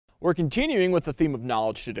We're continuing with the theme of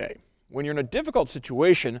knowledge today. When you're in a difficult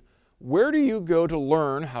situation, where do you go to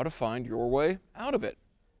learn how to find your way out of it?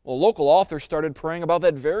 Well, a local author started praying about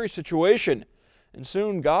that very situation, and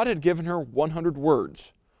soon God had given her 100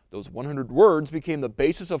 words. Those 100 words became the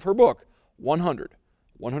basis of her book, 100.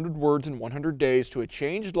 100 Words in 100 Days to a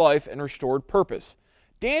Changed Life and Restored Purpose.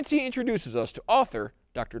 Dancy introduces us to author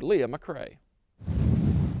Dr. Leah McCray.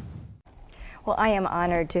 Well, I am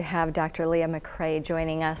honored to have Dr. Leah McCray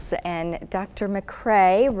joining us, and Dr.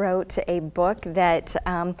 McCray wrote a book that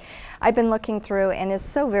I've been looking through and is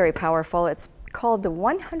so very powerful. It's called The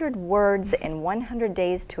 100 Words in 100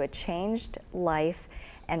 Days to a Changed Life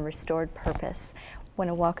and Restored Purpose. I want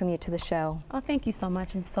to welcome you to the show. Oh, thank you so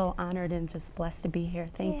much. I'm so honored and just blessed to be here.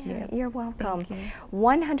 Thank you. You're welcome. Thank you.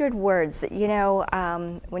 100 words. You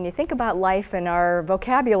know, when you think about life and our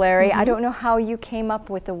vocabulary, I don't know how you came up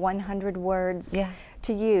with the 100 words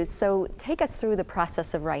to use. So take us through the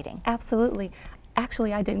process of writing. Absolutely.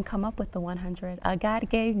 Actually, I didn't come up with the 100. God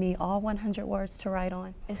gave me all 100 words to write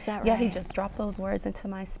on. Is that right? Yeah, He just dropped those words into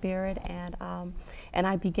my spirit, and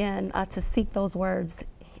I began to seek those words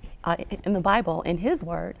in the Bible, in His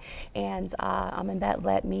Word, and that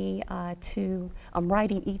led me to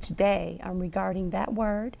writing each day regarding that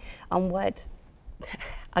word, what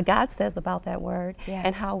God says about that word,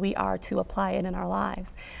 and how we are to apply it in our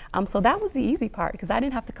lives. So that was the easy part, because I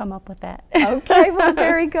didn't have to come up with that. Okay, well,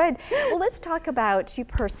 very good. Well, let's talk about you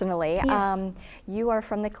personally. Yes. You are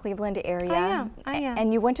from the Cleveland area. I am.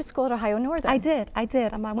 And you went to school at Ohio Northern. I did.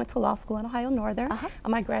 I went to law school in Ohio Northern.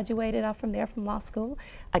 I graduated from there from law school.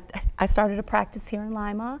 I started a practice here in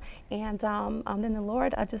Lima, and then the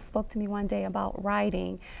Lord just spoke to me one day about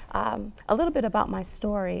writing. A little bit about my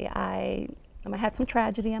story. I had some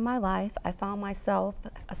tragedy in my life. I found myself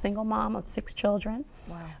a single mom of 6 children.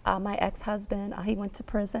 Wow. My ex-husband, he went to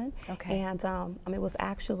prison. Okay. And it was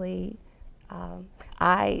actually,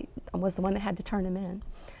 I was the one that had to turn him in.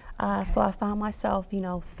 Okay. So I found myself,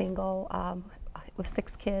 single with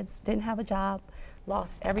 6 kids, didn't have a job,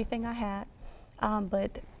 lost everything I had.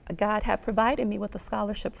 But God had provided me with a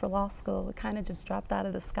scholarship for law school. It kind of just dropped out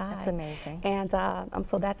of the sky. That's amazing. And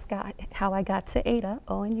so that's how I got to Ada,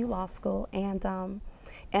 ONU Law School.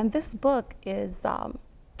 And this book is,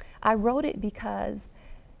 I wrote it because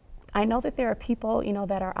I know that there are people,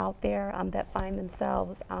 that are out there that find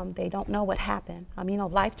themselves, they don't know what happened.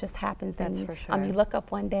 Life just happens. That's and for sure. You look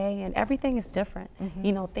up one day and everything is different.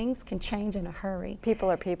 Things can change in a hurry.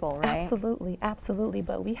 People are people, right? Absolutely, absolutely.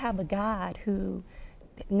 But we have a God who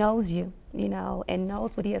knows you, and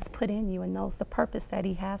knows what He has put in you, and knows the purpose that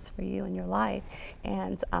He has for you in your life.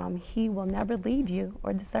 And He will never leave you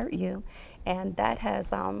or desert you. And that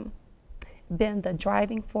has been the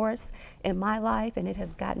driving force in my life, and it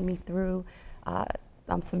has gotten me through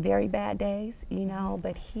some very bad days,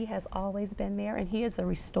 but He has always been there, and He is a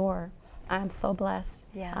restorer. I am so blessed.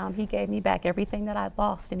 Yes. He gave me back everything that I've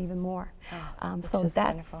lost and even more. So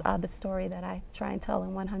that's the story that I try and tell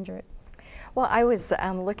in 100. Well, I was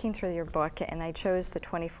looking through your book, and I chose the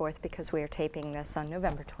 24th because we are taping this on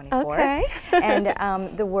November 24th. Okay.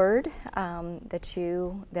 And the word that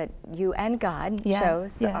you and God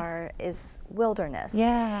chose is wilderness.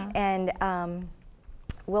 Yeah. And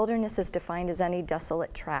wilderness is defined as any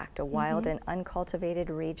desolate tract, a wild and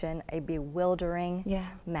uncultivated region, a bewildering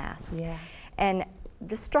mass. Yeah. And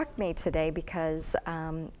this struck me today because,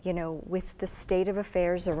 with the state of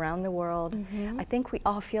affairs around the world, I think we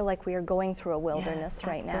all feel like we are going through a wilderness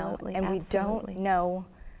right now, and we don't know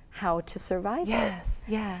how to survive it.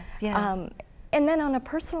 Yes. And then on a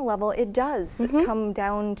personal level, it does come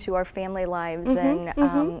down to our family lives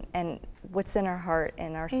and what's in our heart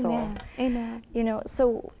and our soul. Amen.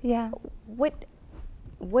 So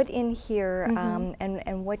what in here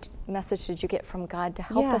and what message did you get from God to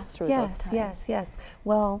help us through those times? Yes.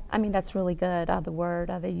 Well, that's really good, the word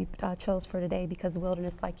that you chose for today, because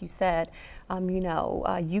wilderness, like you said,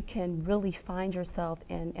 you can really find yourself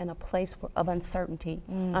in a place of uncertainty.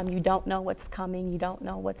 You don't know what's coming. You don't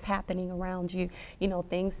know what's happening around you.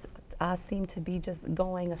 Things seem to be just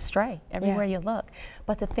going astray everywhere you look.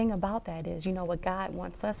 But the thing about that is, what God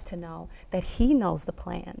wants us to know, that He knows the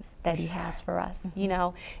plans that He has for us,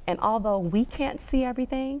 and although we can't see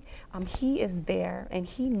everything, He is there, and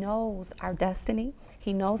He knows our destiny.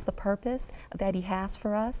 He knows the purpose that He has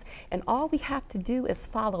for us, and all we have to do is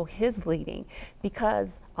follow His leading,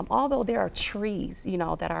 because although there are trees,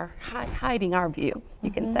 that are hiding our view,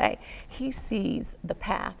 you can say, He sees the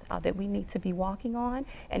path that we need to be walking on,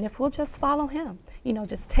 and if we'll just follow Him,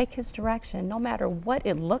 just take His direction, no matter what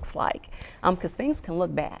it looks like, because things can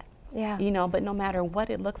look bad. Yeah. You know, but no matter what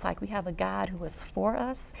it looks like, we have a God who is for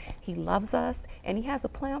us, He loves us, and He has a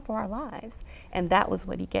plan for our lives. And that was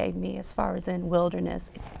what He gave me as far as in wilderness.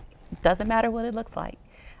 It doesn't matter what it looks like.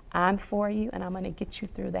 I'm for you, and I'm going to get you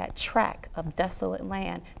through that track of desolate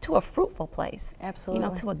land to a fruitful place. Absolutely. You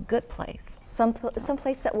know, to a good place. Some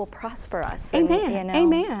place that will prosper us. Amen. And, you know,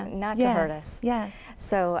 Amen. Not Yes. to hurt us. Yes.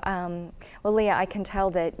 So, well, Leah, I can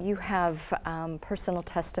tell that you have personal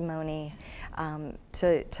testimony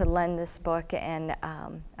to lend this book, and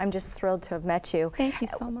I'm just thrilled to have met you. Thank you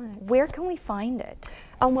so much. Where can we find it?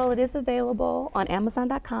 Well, it is available on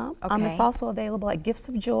Amazon.com. Okay. It's also available at Gifts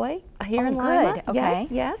of Joy here in good. Lima. Okay.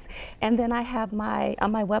 Yes, yes. And then I have my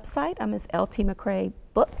on my website. It's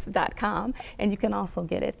ltmccraybooks.com, and you can also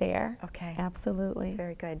get it there. Okay. Absolutely.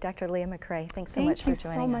 Very good. Dr. Leah McCray, thanks so much for joining us.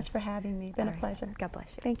 Thank you so much for having me. It's been All a right. pleasure. God bless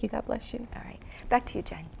you. Thank you. God bless you. All right. Back to you,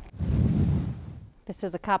 Jen. This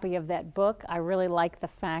is a copy of that book. I really like the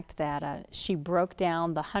fact that she broke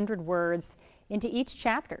down the 100 words into each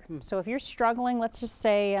chapter. So if you're struggling, let's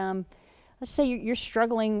say you're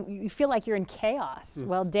struggling, you feel like you're in chaos.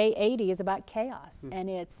 Well, day 80 is about chaos, and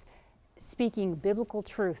it's speaking biblical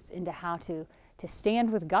truths into how to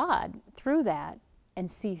stand with God through that and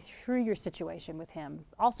see through your situation with Him.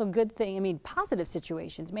 Also positive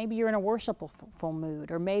situations. Maybe you're in a worshipful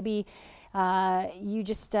mood, or maybe you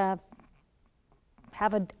just have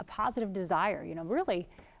a positive desire. You know, really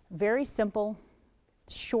very simple,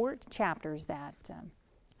 short chapters that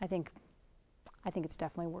I think it's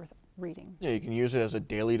definitely worth reading. Yeah, you can use it as a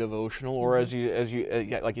daily devotional, or as you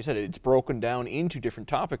like you said, it's broken down into different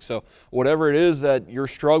topics. So whatever it is that you're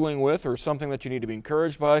struggling with, or something that you need to be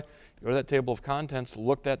encouraged by, go to that table of contents,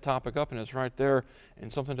 look that topic up, and it's right there,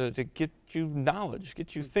 and something to get you knowledge,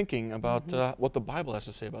 get you thinking about what the Bible has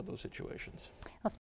to say about those situations.